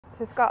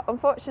So Scott,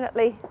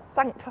 unfortunately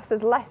Sanctos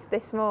has left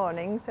this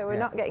morning, so we're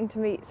not getting to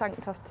meet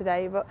Sanctos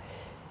today, but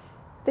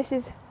this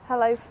is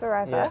Hello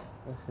Forever. Yeah,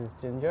 this is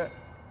Ginger.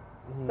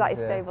 Is that his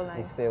stable name?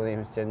 His stable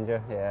name is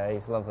Ginger, yeah,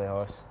 he's a lovely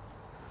horse.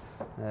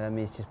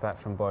 He's just back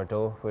from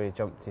Bordeaux where he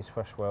jumped his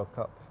first World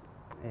Cup.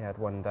 He had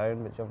one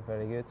down but jumped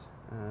very good,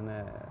 and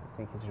I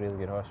think he's a really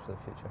good horse for the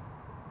future.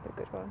 A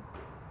good one.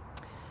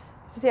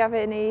 Does he have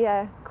any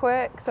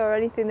quirks or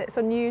anything that's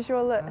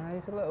unusual?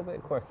 He's a little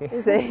bit quirky.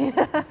 Is he?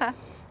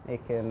 He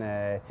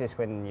can, just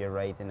when you're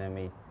riding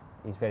him,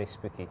 he's very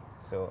spooky,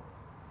 so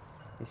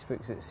he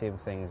spooks at the same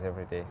things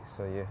every day,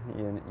 so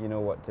you know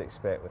what to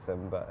expect with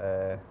him,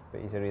 but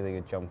he's a really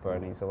good jumper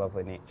and he's a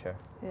lovely nature.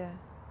 Yeah.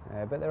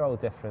 But they're all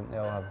different, they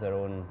all have their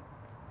own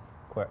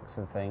quirks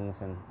and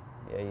things, and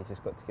yeah, you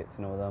just got to get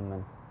to know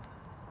them,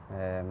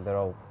 and they're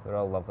all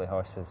lovely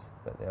horses,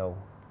 but they're all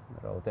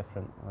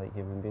different, like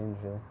human beings,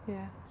 really.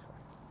 Yeah.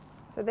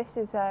 So this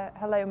is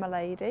Hello My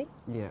Lady.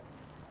 Yeah.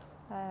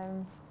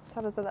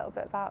 Tell us a little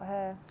bit about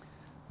her.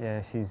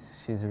 Yeah,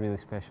 she's a really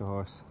special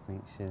horse. I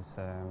think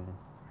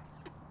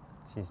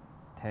she's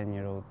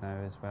 10-year-old now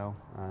as well,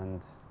 and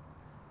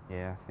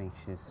yeah, I think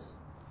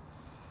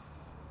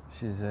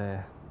she's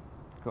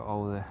got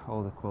all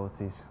the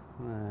qualities.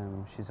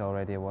 She's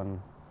already won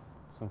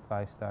some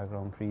 5-star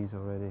Grand Prix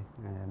already.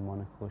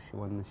 Monaco she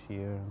won this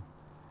year.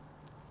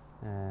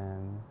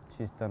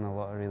 She's done a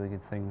lot of really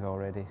good things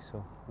already,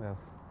 so we have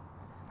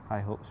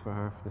high hopes for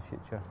her for the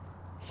future.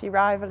 Is she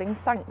rivalling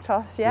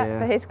Sanctos yet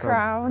for his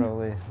crown?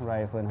 Probably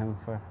rivaling him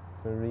for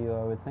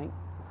Rio, I would think.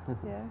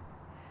 Yeah.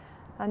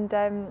 And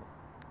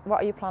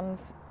what are your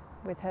plans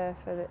with her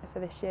for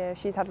this year?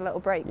 She's had a little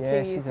break too.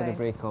 Yeah, she's had a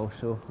break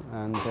also,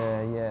 and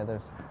yeah,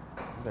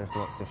 there's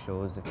lots of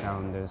shows. The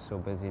calendar is so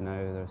busy now.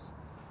 There's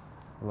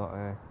a lot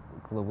of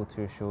global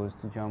tour shows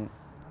to jump.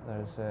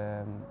 There's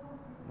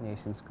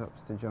Nations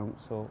Cups to jump,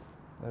 so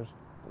there's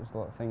a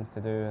lot of things to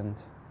do, and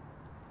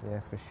yeah,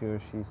 for sure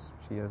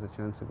she has a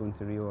chance of going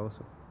to Rio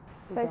also.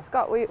 So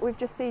Scott, we've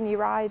just seen you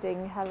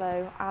riding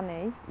Hello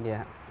Annie.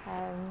 Yeah.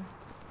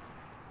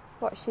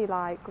 What's she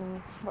like,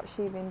 and what's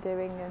she been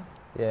doing?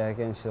 Yeah,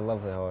 again, she's a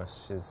lovely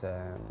horse. She's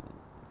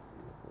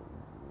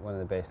one of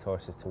the best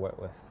horses to work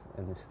with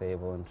in the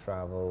stable and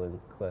travel and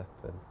clip,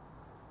 and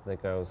the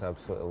girls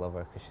absolutely love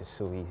her because she's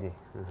so easy.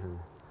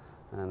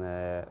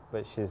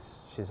 But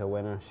she's a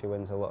winner. She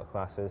wins a lot of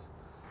classes.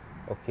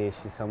 Okay,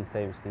 she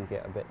sometimes can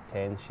get a bit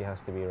tense. She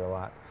has to be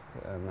relaxed,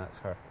 and that's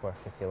her quirk,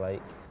 if you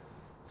like.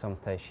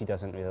 Sometimes she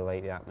doesn't really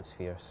like the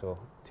atmosphere, so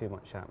too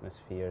much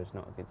atmosphere is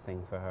not a good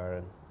thing for her.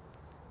 And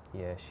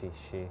yeah,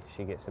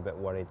 she gets a bit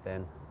worried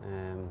then.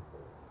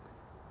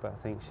 But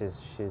I think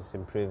she's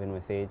improving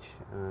with age,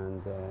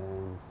 and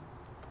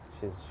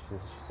she's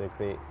a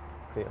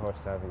great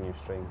horse to have in your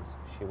strings.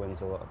 She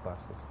wins a lot of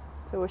classes.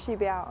 So will she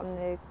be out on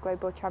the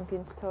Global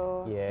Champions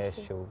Tour? Yeah,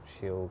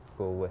 she'll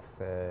go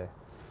with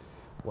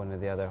one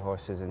of the other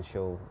horses, and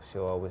she'll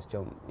always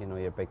jump, you know,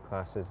 your big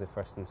classes the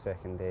first and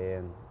second day,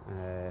 and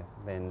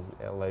then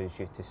it allows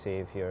you to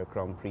save your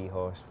Grand Prix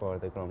horse for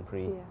the Grand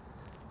Prix. Yeah.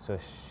 So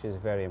she's a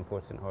very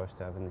important horse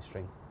to have in the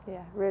string.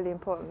 Yeah, really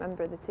important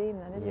member of the team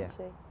then, isn't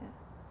she? Yeah,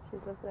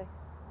 she's lovely.